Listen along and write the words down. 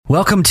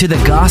Welcome to the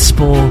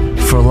Gospel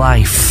for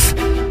Life.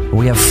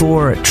 We have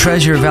 4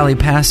 Treasure Valley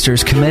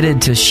pastors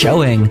committed to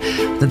showing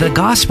that the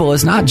gospel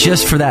is not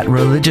just for that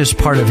religious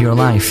part of your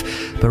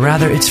life, but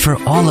rather it's for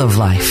all of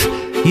life.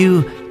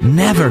 You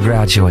never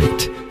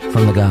graduate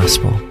from the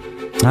gospel.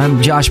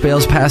 I'm Josh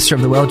Bales, pastor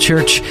of the Well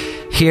Church,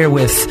 here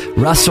with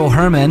Russell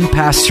Herman,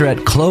 pastor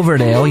at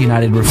Cloverdale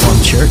United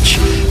Reformed Church,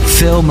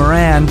 Phil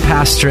Moran,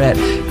 pastor at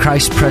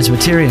Christ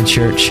Presbyterian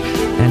Church,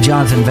 and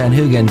Jonathan Van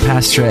Hoogen,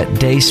 pastor at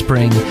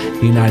Dayspring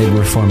United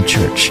Reformed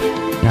Church.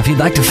 Now, if you'd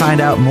like to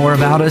find out more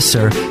about us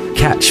or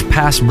catch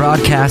past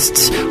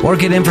broadcasts or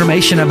get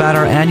information about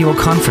our annual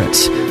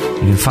conference,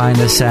 you can find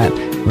us at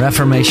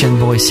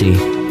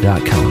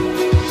reformationboise.com.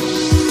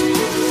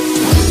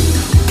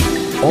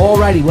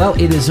 Alrighty, well,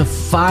 it is a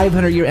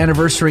 500-year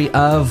anniversary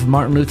of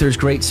Martin Luther's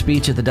great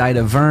speech at the Diet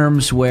of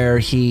Worms, where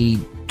he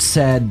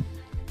said,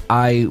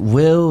 I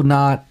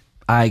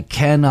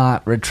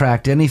cannot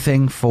retract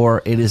anything,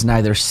 for it is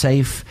neither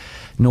safe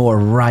nor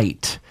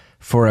right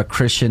for a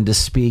Christian to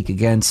speak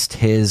against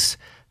his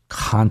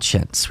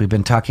conscience. We've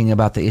been talking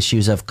about the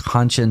issues of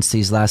conscience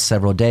these last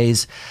several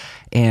days,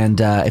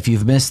 and if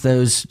you've missed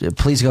those,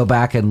 please go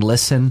back and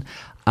listen.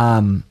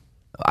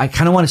 I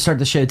kind of want to start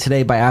the show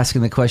today by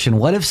asking the question,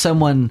 what if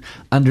someone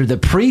under the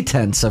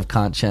pretense of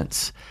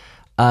conscience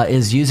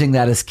is using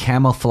that as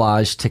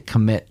camouflage to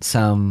commit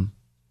some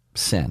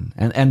sin?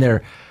 And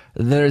they're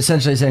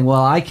essentially saying,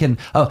 well, I can,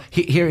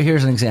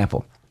 here's an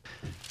example.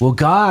 Well,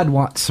 God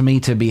wants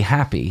me to be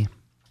happy,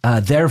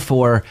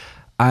 therefore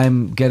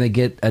I'm going to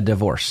get a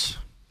divorce.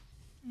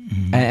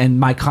 Mm-hmm. And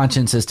my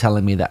conscience is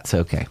telling me that's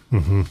okay.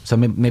 Mm-hmm. So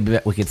maybe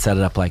we could set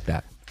it up like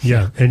that.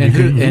 Yeah, and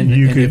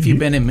if you've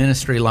been in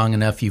ministry long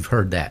enough, you've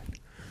heard that.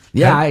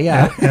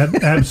 Yeah.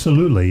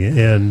 Absolutely.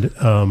 And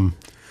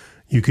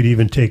you could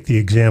even take the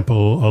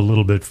example a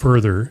little bit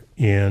further.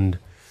 And,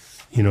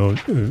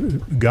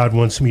 God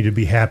wants me to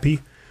be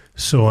happy,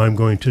 so I'm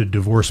going to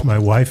divorce my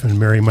wife and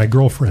marry my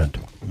girlfriend.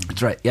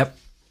 That's right. Yep.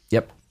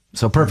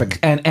 So perfect.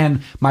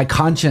 And my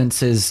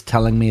conscience is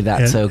telling me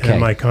that's okay.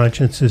 And my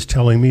conscience is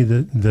telling me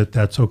that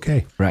that's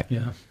okay. Right.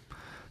 Yeah.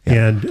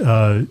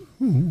 And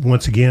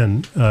once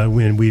again,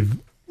 when we've,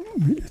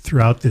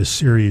 throughout this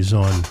series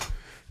on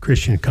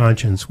Christian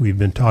conscience, we've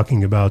been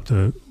talking about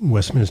the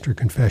Westminster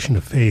Confession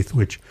of Faith,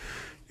 which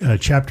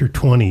chapter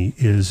 20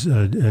 is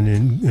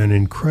an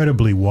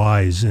incredibly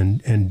wise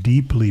and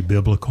deeply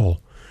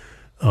biblical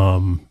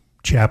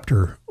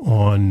chapter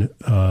on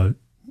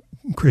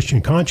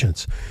Christian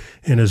conscience.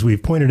 And as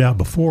we've pointed out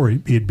before,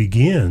 it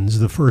begins,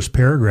 the first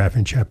paragraph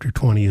in chapter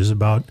 20 is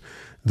about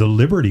the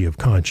liberty of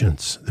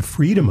conscience, the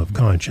freedom of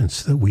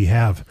conscience that we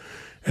have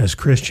as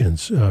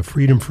Christians,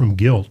 freedom from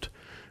guilt,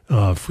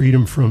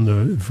 freedom from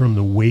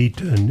the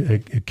weight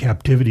and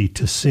captivity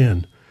to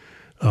sin,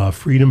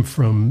 freedom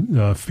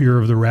from fear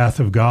of the wrath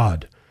of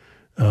God,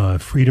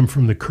 freedom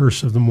from the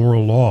curse of the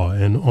moral law,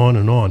 and on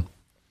and on.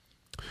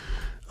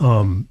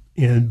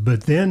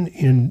 But then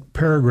in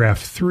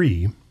paragraph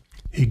 3,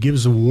 it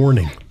gives a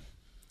warning,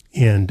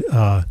 and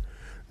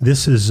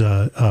this is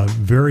a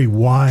very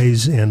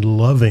wise and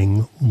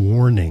loving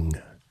warning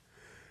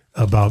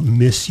about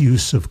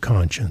misuse of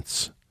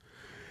conscience.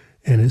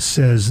 And it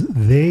says,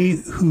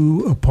 they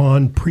who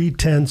upon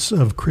pretense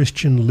of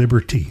Christian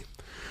liberty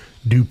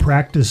do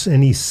practice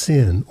any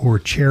sin or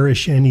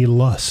cherish any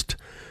lust,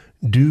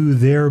 do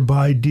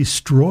thereby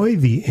destroy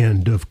the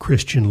end of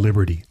Christian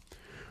liberty,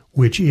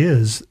 which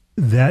is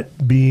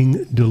that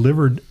being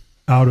delivered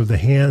out of the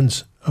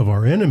hands of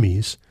our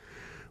enemies,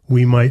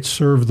 we might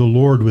serve the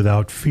Lord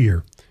without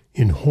fear,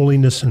 in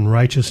holiness and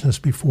righteousness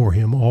before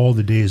him all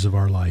the days of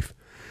our life.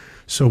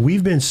 So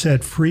we've been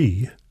set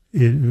free.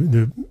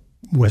 The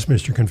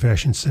Westminster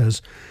Confession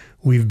says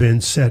we've been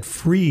set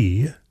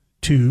free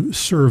to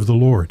serve the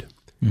Lord,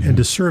 mm-hmm. and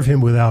to serve him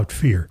without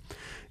fear.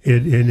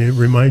 It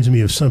reminds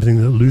me of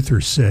something that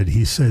Luther said.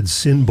 He said,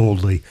 sin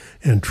boldly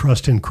and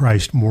trust in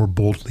Christ more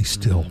boldly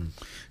still. Mm-hmm.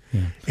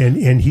 Yeah.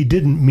 And he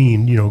didn't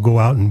mean, go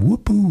out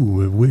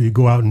and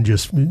go out and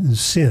just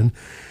sin.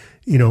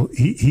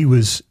 He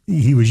was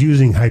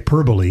using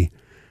hyperbole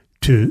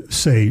to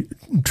say,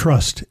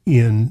 trust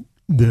in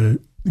the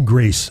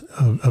grace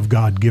of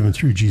God given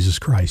through Jesus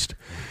Christ.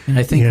 And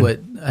I think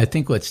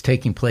what's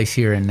taking place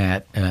here in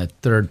that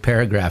third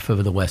paragraph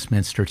of the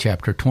Westminster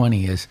chapter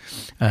 20 is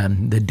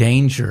the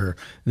danger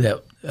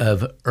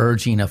of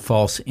urging a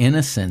false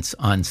innocence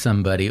on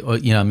somebody.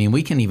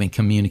 We can even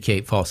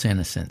communicate false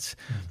innocence.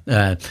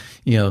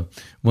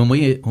 When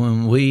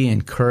we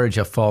encourage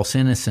a false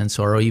innocence,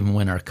 or even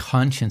when our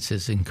conscience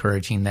is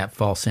encouraging that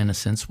false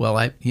innocence, well,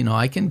 I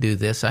can do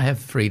this. I have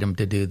freedom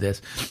to do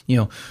this.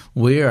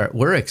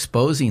 We're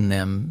exposing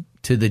them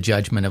to the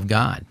judgment of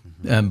God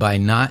by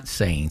not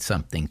saying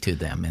something to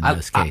them in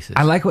those cases.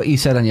 I like what you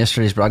said on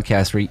yesterday's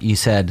broadcast, where you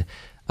said,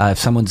 if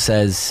someone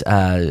says,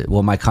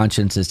 well, my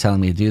conscience is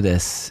telling me to do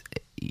this,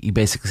 you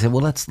basically say,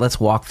 well, let's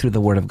walk through the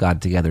Word of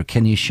God together.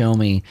 Can you show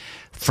me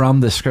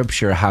from the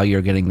Scripture how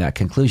you're getting that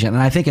conclusion?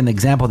 And I think an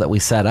example that we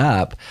set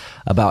up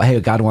about, hey,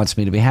 God wants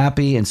me to be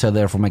happy, and so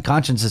therefore my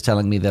conscience is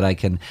telling me that I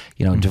can,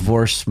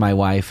 divorce my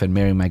wife and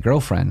marry my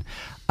girlfriend.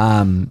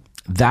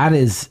 That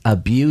is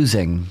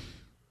abusing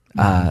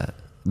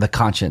the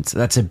conscience.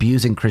 That's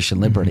abusing Christian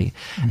liberty.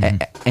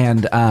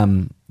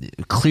 And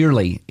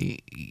clearly,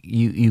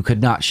 you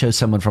could not show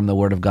someone from the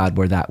Word of God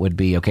where that would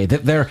be okay.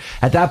 That they're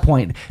at that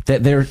point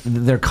that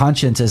their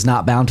conscience is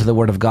not bound to the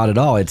Word of God at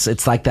all.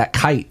 It's like that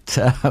kite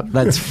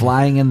that's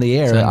flying in the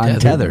air,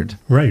 untethered.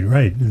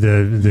 Right.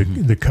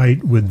 The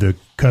kite with the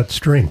cut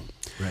string.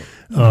 Right.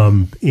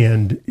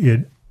 And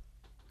it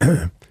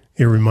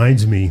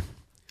reminds me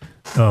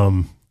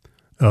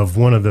of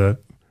one of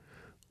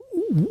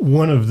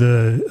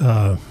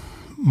the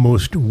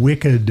most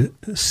wicked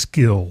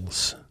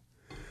skills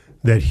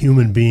that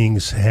human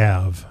beings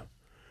have,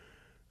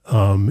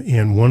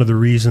 and one of the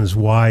reasons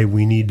why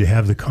we need to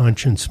have the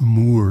conscience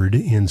moored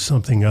in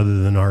something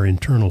other than our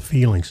internal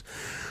feelings.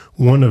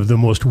 One of the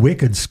most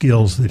wicked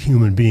skills that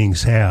human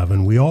beings have,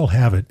 and we all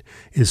have it,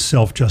 is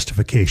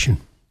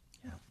self-justification.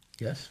 Yeah.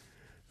 Yes.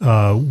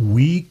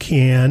 We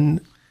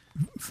can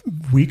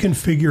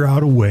figure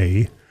out a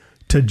way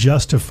to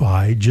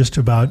justify just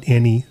about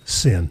any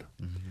sin,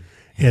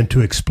 and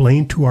to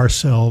explain to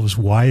ourselves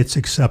why it's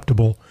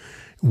acceptable,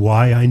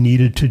 why I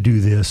needed to do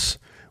this,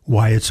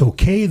 why it's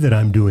okay that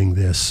I'm doing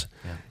this.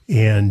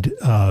 Yeah. And,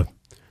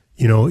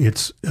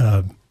 it's,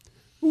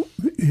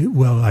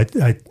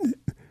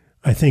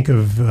 I think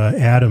of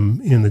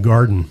Adam in the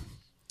garden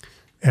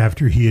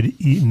after he had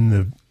eaten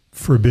the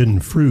forbidden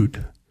fruit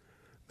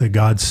that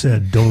God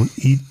said, don't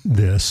eat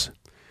this.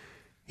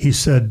 He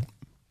said,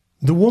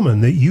 the woman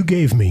that you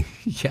gave me.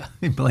 Yeah,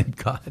 he blamed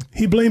God.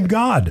 He blamed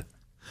God.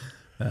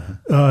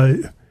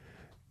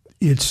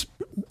 It's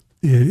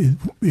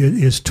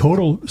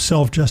total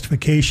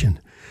self-justification,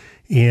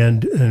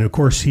 and of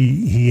course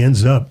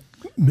Adam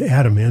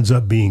ends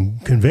up being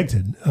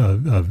convicted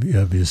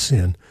of his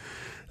sin,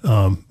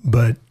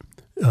 but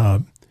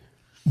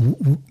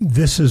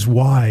this is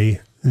why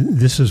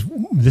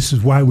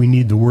we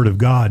need the Word of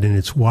God, and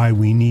it's why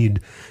we need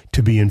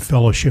to be in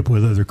fellowship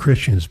with other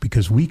Christians,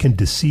 because we can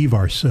deceive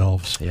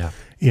ourselves,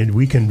 and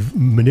we can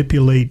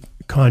manipulate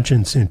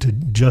conscience into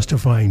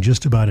justifying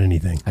just about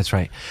anything. That's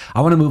right.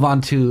 I want to move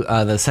on to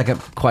the second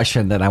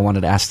question that I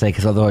wanted to ask today,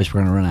 because otherwise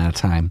we're going to run out of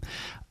time.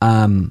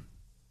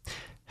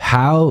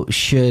 How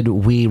should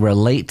we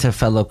relate to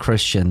fellow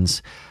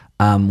Christians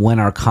when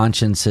our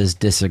consciences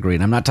disagree?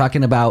 And I'm not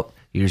talking about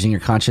using your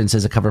conscience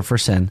as a cover for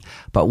sin,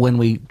 but when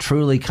we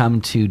truly come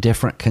to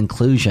different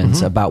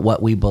conclusions about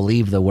what we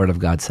believe the Word of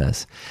God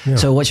says. Yeah.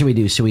 So what should we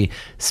do? Should we,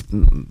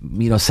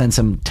 send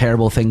some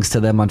terrible things to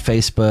them on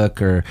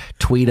Facebook, or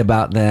tweet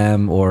about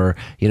them, or,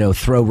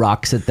 throw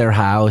rocks at their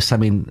house? I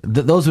mean,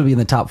 those would be in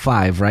the top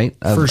 5, right?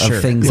 Of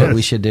things that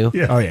we should do.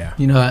 Yeah. Oh, yeah.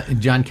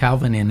 John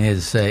Calvin in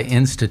his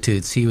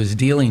Institutes, he was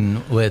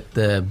dealing with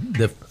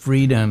the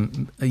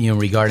freedom,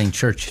 regarding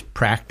church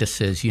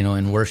practices,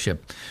 in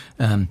worship.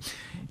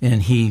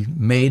 And he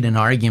made an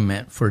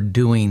argument for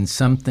doing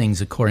some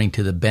things according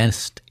to the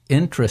best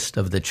interest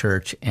of the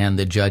church and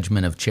the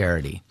judgment of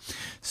charity.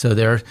 So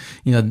there,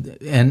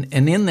 and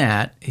in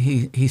that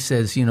he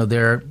says,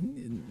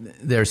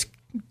 there's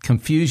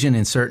confusion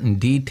in certain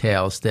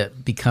details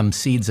that become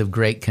seeds of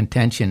great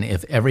contention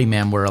if every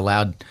man were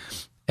allowed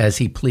as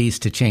he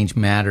pleased to change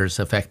matters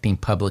affecting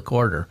public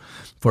order.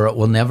 For it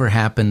will never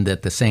happen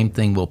that the same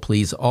thing will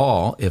please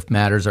all if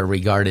matters are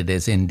regarded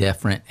as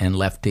indifferent and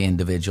left to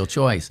individual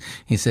choice.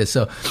 He says,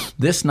 so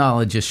this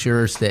knowledge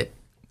assures that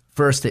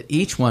first, that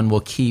each one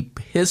will keep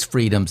his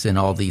freedoms in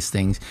all these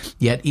things,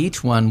 yet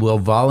each one will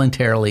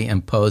voluntarily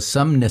impose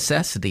some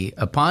necessity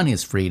upon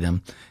his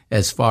freedom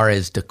as far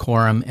as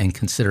decorum and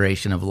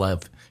consideration of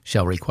love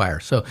shall require.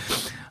 So,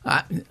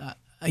 I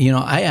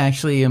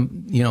actually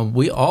am,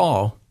 we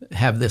all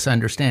have this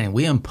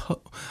understanding.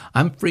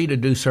 I'm free to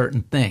do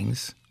certain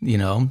things,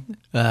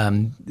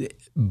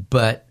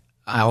 but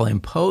I'll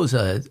impose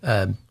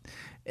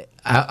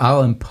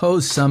I'll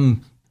impose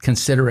some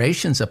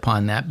considerations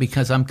upon that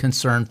because I'm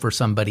concerned for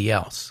somebody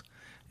else.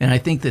 And I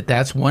think that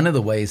that's one of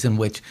the ways in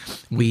which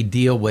we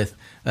deal with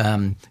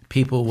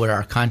people where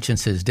our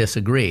consciences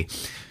disagree.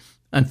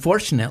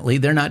 Unfortunately,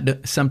 they're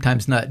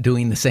sometimes not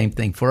doing the same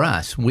thing for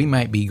us. We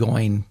might be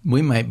going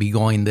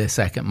the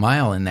second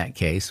mile in that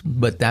case,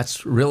 but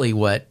that's really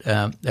what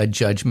a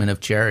judgment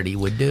of charity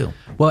would do.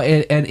 Well,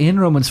 and in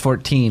Romans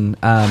 14,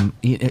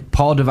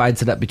 Paul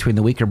divides it up between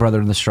the weaker brother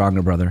and the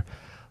stronger brother.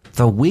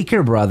 The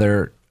weaker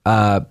brother,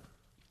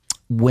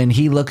 when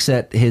he looks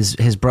at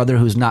his brother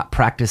who's not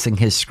practicing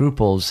his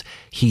scruples,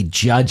 he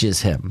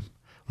judges him.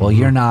 Well,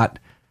 you're not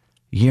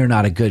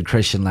a good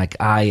Christian like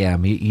I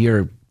am.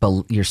 You're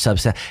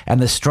substandard.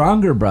 And the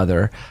stronger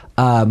brother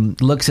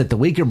looks at the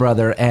weaker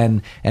brother,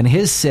 and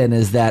his sin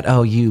is that,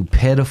 oh, you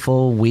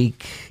pitiful,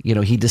 weak,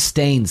 he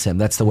disdains him.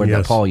 That's the word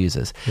that Paul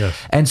uses. Yes.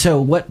 And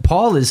so what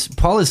Paul is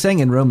saying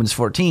in Romans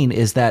 14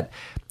 is that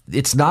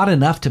it's not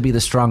enough to be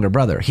the stronger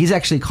brother. He's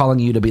actually calling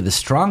you to be the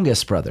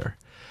strongest brother,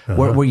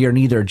 where you're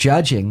neither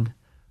judging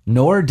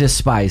nor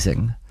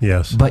despising,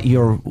 Yes. but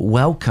you're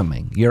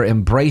welcoming, you're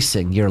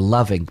embracing, you're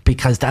loving,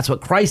 because that's what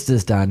Christ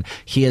has done.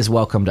 He has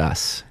welcomed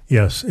us.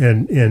 Yes,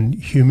 and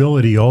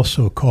humility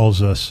also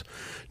calls us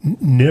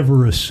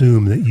never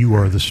assume that you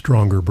are the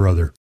stronger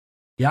brother.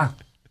 Yeah.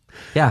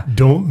 Yeah.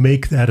 Don't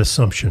make that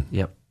assumption.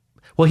 Yep.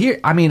 Well, here,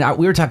 I mean,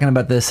 we were talking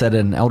about this at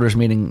an elders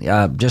meeting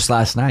just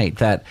last night,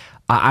 that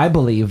I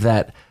believe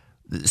that,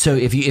 so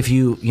if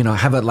you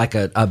have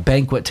a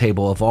banquet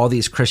table of all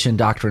these Christian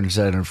doctrines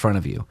that are in front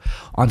of you,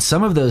 on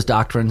some of those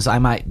doctrines, I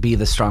might be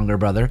the stronger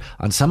brother.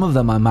 On some of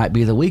them, I might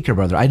be the weaker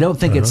brother. I don't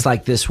think it's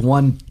like this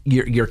one,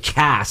 you're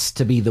cast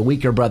to be the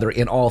weaker brother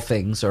in all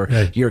things, or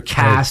you're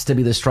cast to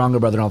be the stronger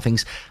brother in all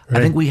things. Right.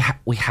 I think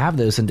we have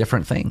those in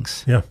different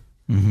things. Yeah.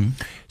 Mm-hmm.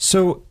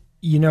 So,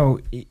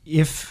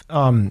 if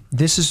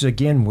this is,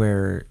 again,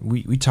 where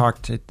we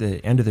talked at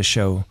the end of the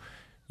show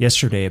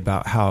yesterday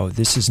about how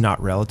this is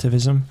not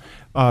relativism.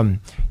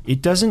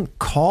 It doesn't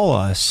call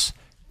us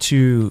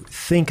to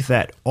think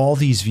that all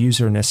these views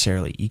are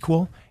necessarily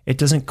equal. It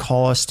doesn't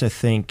call us to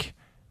think,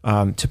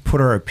 to put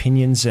our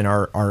opinions and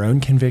our own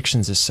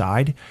convictions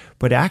aside,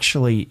 but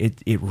actually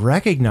it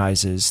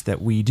recognizes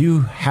that we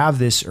do have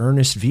this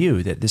earnest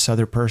view that this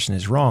other person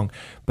is wrong,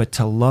 but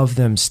to love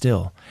them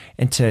still,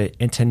 and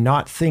to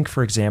not think,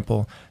 for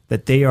example,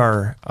 that they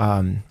are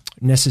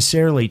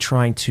necessarily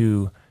trying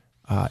to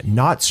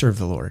not serve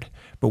the Lord,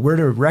 but we're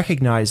to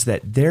recognize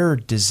that their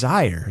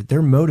desire,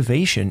 their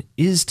motivation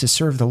is to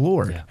serve the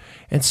Lord. Yeah.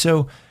 And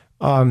so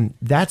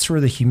that's where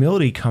the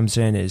humility comes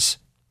in, is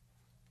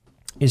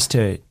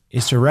to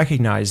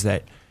recognize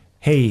that,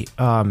 hey,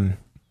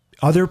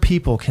 other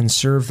people can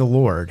serve the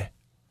Lord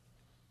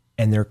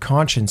and their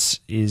conscience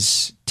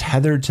is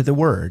tethered to the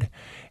Word,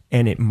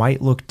 and it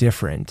might look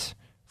different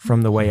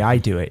from the way I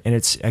do it. And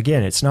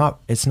it's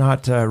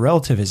not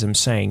relativism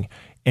saying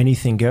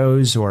anything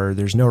goes or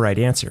there's no right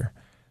answer,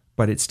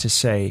 but it's to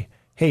say,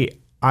 hey,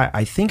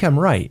 I think I'm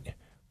right,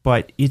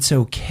 but it's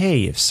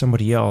okay if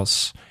somebody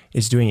else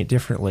is doing it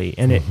differently.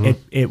 And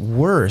at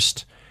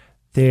worst,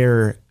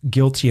 they're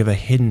guilty of a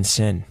hidden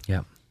sin.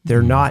 Yeah.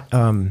 They're not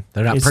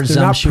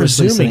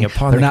presuming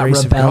upon the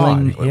grace of God. They're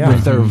not rebelling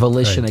with their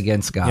volition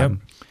against God.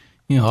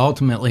 Yep.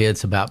 Ultimately,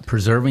 it's about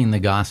preserving the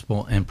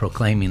gospel and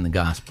proclaiming the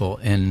gospel,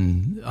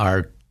 and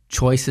our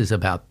choices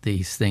about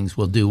these things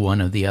will do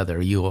one or the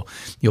other. You'll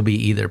be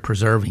either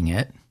preserving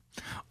it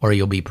or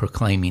you'll be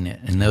proclaiming it,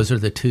 and those are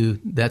the two.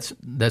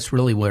 That's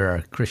really where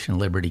our Christian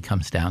liberty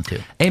comes down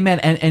to. Amen.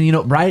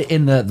 And right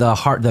in the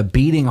heart, the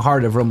beating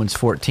heart of Romans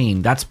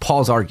 14, that's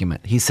Paul's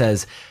argument. He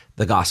says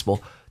the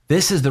gospel.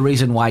 This is the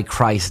reason why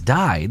Christ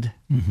died,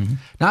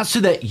 not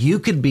so that you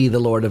could be the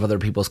Lord of other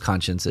people's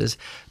consciences,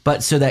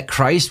 but so that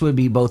Christ would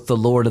be both the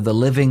Lord of the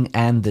living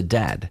and the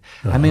dead.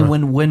 I mean,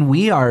 when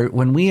we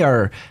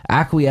are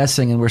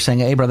acquiescing and we're saying,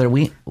 "Hey, brother,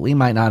 we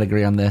might not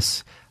agree on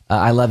this.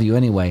 I love you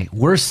anyway."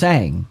 We're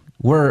saying,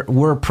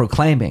 we're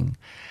proclaiming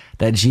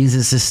that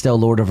Jesus is still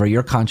Lord over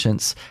your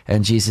conscience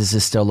and Jesus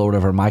is still Lord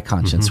over my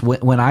conscience.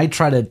 When I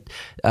try to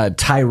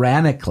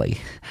tyrannically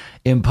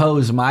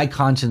impose my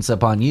conscience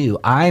upon you,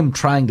 I'm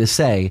trying to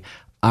say,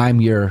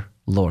 I'm your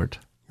Lord.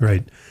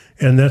 Right.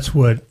 And that's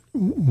what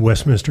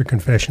Westminster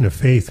Confession of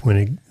Faith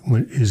when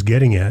is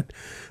getting at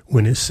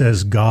when it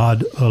says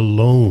God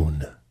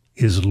alone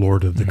is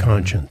Lord of the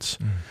conscience.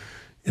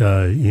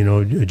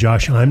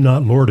 Josh, I'm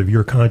not Lord of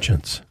your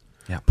conscience.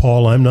 Yeah.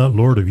 Paul, I'm not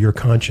Lord of your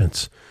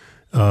conscience.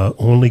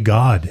 Only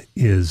God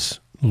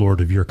is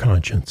Lord of your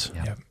conscience.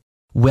 Yeah.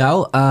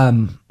 Well,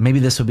 maybe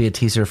this will be a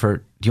teaser for.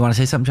 Do you want to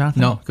say something,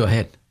 Jonathan? No, go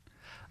ahead.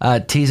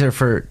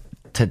 Teaser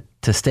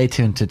to stay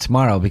tuned to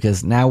tomorrow,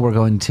 because now we're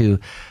going to,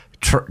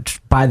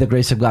 by the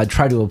grace of God,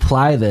 try to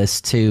apply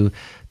this to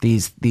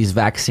these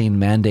vaccine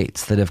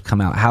mandates that have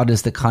come out. How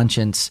does the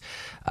conscience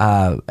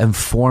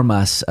inform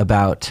us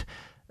about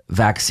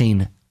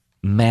vaccine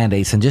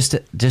mandates? And just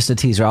a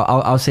teaser,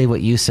 I'll say what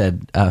you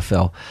said,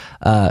 Phil.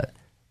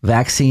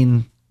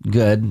 Vaccine,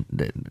 good.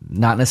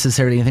 Not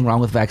necessarily anything wrong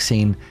with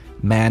vaccine.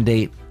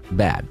 Mandate,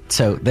 bad.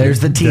 So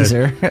there's the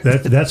teaser.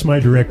 That's my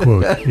direct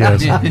quote.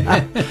 Yes.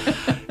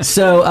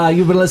 So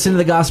you've been listening to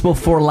The Gospel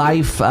for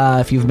Life.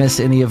 If you've missed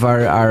any of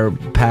our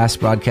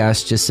past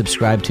broadcasts, just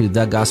subscribe to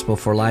The Gospel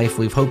for Life.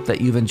 We've hoped that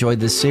you've enjoyed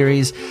this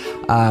series.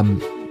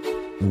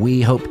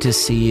 We hope to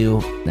see you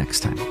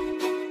next time.